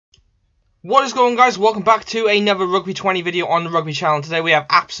What is going on, guys? Welcome back to another Rugby 20 video on the Rugby channel. Today we have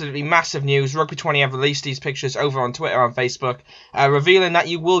absolutely massive news. Rugby 20 have released these pictures over on Twitter and Facebook, revealing that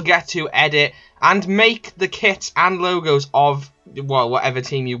you will get to edit and make the kits and logos of, well, whatever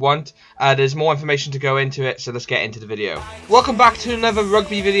team you want. There's more information to go into it, so let's get into the video. Welcome back to another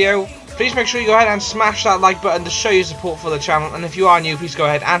Rugby video. Please make sure you go ahead and smash that like button to show your support for the channel, and if you are new, please go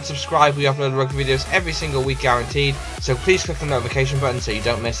ahead and subscribe. We upload Rugby videos every single week guaranteed, so please click the notification button so you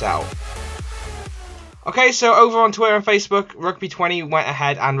don't miss out. Okay, so over on Twitter and Facebook, Rugby 20 went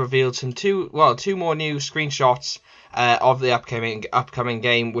ahead and revealed two more new screenshots of the upcoming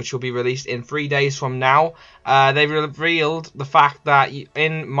game, which will be released in 3 days from now. They revealed the fact that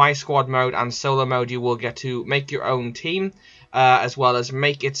in My Squad mode and Solo mode, you will get to make your own team, as well as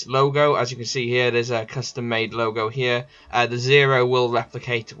make its logo. As you can see here, there's a custom-made logo here. The 0 will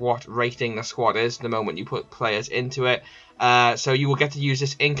replicate what rating the squad is the moment you put players into it. So you will get to use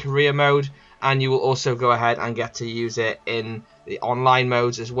this in career mode, and you will also go ahead and get to use it in the online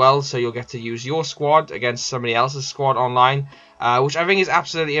modes as well. So you'll get to use your squad against somebody else's squad online, which I think is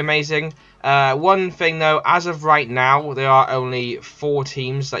absolutely amazing. One thing though, as of right now, there are only 4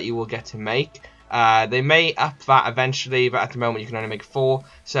 teams that you will get to make. They may up that eventually, but at the moment you can only make 4.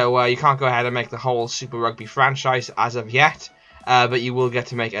 So you can't go ahead and make the whole Super Rugby franchise as of yet. But you will get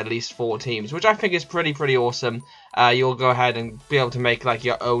to make at least 4 teams, which I think is pretty awesome. You'll go ahead and be able to make like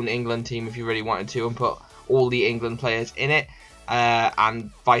your own England team if you really wanted to, and put all the England players in it,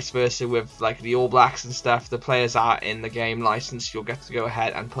 and vice versa with like the All Blacks and stuff. The players are in the game licensed. You'll get to go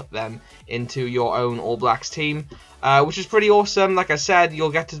ahead and put them into your own All Blacks team, which is pretty awesome. Like I said, you'll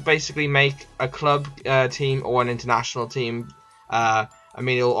get to basically make a club team or an international team. I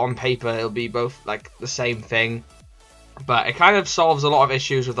mean, on paper it'll be both like the same thing, but it kind of solves a lot of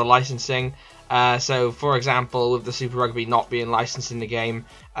issues with the licensing. So, for example, with the Super Rugby not being licensed in the game,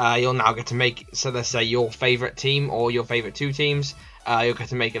 you'll now get to make, so let's say, your favourite team or your favourite 2 teams. You'll get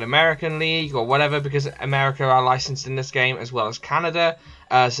to make an American league or whatever, because America are licensed in this game as well as Canada.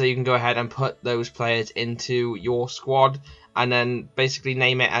 So you can go ahead and put those players into your squad and then basically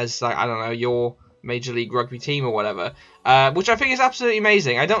name it as, like, I don't know, your Major League Rugby team or whatever. Which I think is absolutely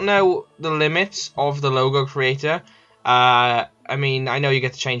amazing. I don't know the limits of the logo creator. I mean, I know you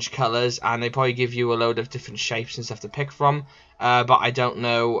get to change colours, and they probably give you a load of different shapes and stuff to pick from, but I don't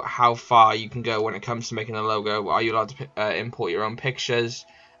know how far you can go when it comes to making a logo. Are you allowed to import your own pictures?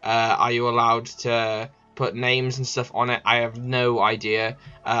 Are you allowed to put names and stuff on it? I have no idea,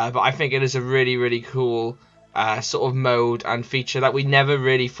 but I think it is a really cool sort of mode and feature that we never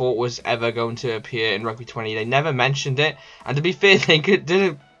really thought was ever going to appear in Rugby 20. They never mentioned it, and to be fair, they did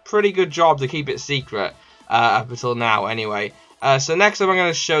a pretty good job to keep it secret. Up until now anyway. So next up I'm going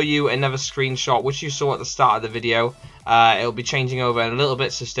to show you another screenshot which you saw at the start of the video. It'll be changing over in a little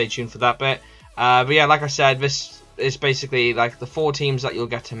bit, so stay tuned for that bit. But yeah, like I said, this is basically like the 4 teams that you'll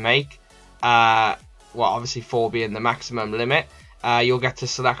get to make. Well, obviously 4 being the maximum limit. You'll get to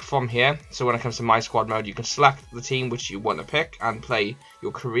select from here. So when it comes to My Squad mode, you can select the team which you want to pick and play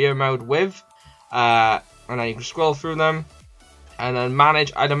your career mode with. And then you can scroll through them. And then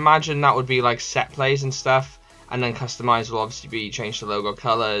manage, I'd imagine that would be like set plays and stuff. And then customize will obviously be change the logo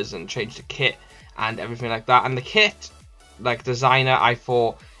colors and change the kit and everything like that. And the kit, like designer, I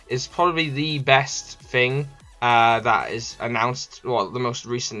thought is probably the best thing that is announced, well, the most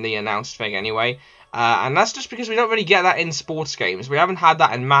recently announced thing anyway. And that's just because we don't really get that in sports games. We haven't had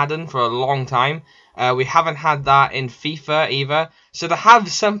that in Madden for a long time. We haven't had that in FIFA either. So to have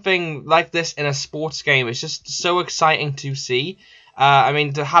something like this in a sports game is just so exciting to see. I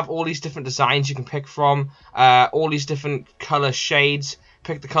mean, to have all these different designs you can pick from, all these different color shades,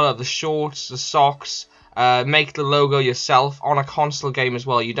 pick the color of the shorts, the socks, make the logo yourself on a console game as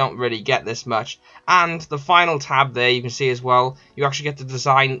well. You don't really get this much. And the final tab there, you can see as well, you actually get to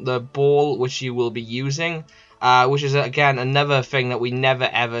design the ball which you will be using. Which is, again, another thing that we never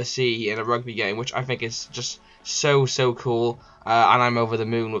ever see in a rugby game, which I think is just so cool, and I'm over the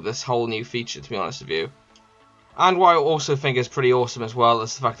moon with this whole new feature, to be honest with you. And what I also think is pretty awesome as well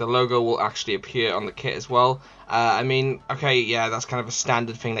is the fact the logo will actually appear on the kit as well. I mean, okay, yeah, that's kind of a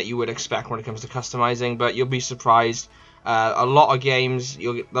standard thing that you would expect when it comes to customizing, but you'll be surprised. A lot of games,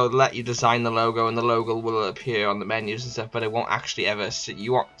 they'll let you design the logo, and the logo will appear on the menus and stuff, but it won't actually ever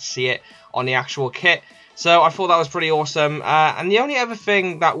you won't see it on the actual kit. So I thought that was pretty awesome. And the only other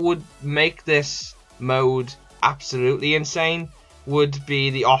thing that would make this mode absolutely insane would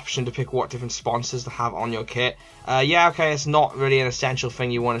be the option to pick what different sponsors to have on your kit. Yeah, okay, it's not really an essential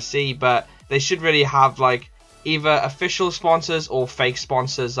thing you want to see, but they should really have like either official sponsors or fake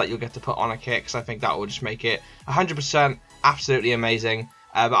sponsors that you'll get to put on a kit, because I think that will just make it 100% absolutely amazing.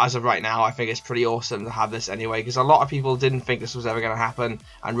 But as of right now, I think it's pretty awesome to have this anyway, because a lot of people didn't think this was ever going to happen,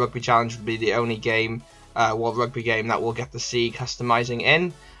 and Rugby Challenge would be the only game, rugby game that we'll get to see customizing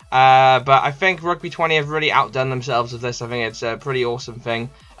in. But I think Rugby 20 have really outdone themselves with this. I think it's a pretty awesome thing.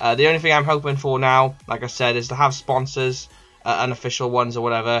 The only thing I'm hoping for now, like I said, is to have sponsors, unofficial ones or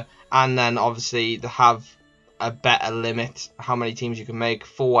whatever, and then obviously to have a better limit how many teams you can make.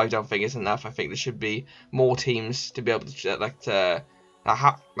 4 I don't think is enough. I think there should be more teams to be able to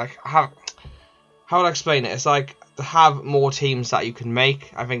how would I explain it? It's like to have more teams that you can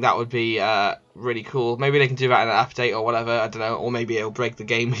make. I think that would be really cool. Maybe they can do that in an update or whatever, I don't know, or maybe it'll break the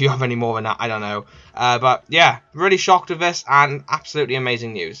game if you have any more than that, I don't know. But yeah, really shocked with this, and absolutely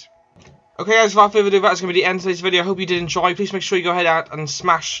amazing news. Okay guys, without further ado, that's going to be the end of today's video. I hope you did enjoy. Please make sure you go ahead out and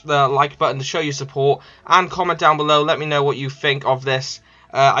smash the like button to show your support, and comment down below, let me know what you think of this.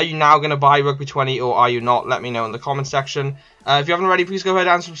 Are you now going to buy Rugby 20 or are you not? Let me know in the comment section. If you haven't already, please go ahead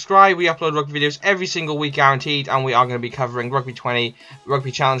and subscribe. We upload rugby videos every single week guaranteed, and we are going to be covering Rugby 20,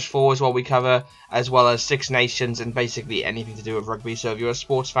 Rugby Challenge 4 is what we cover, as well as Six Nations and basically anything to do with rugby. So if you're a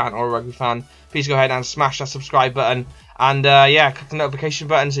sports fan or a rugby fan, please go ahead and smash that subscribe button. And yeah, click the notification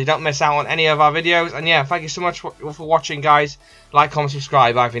button so you don't miss out on any of our videos. And yeah, thank you so much for watching, guys. Like, comment,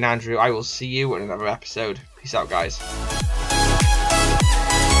 subscribe. I've been Andrew. I will see you in another episode. Peace out, guys.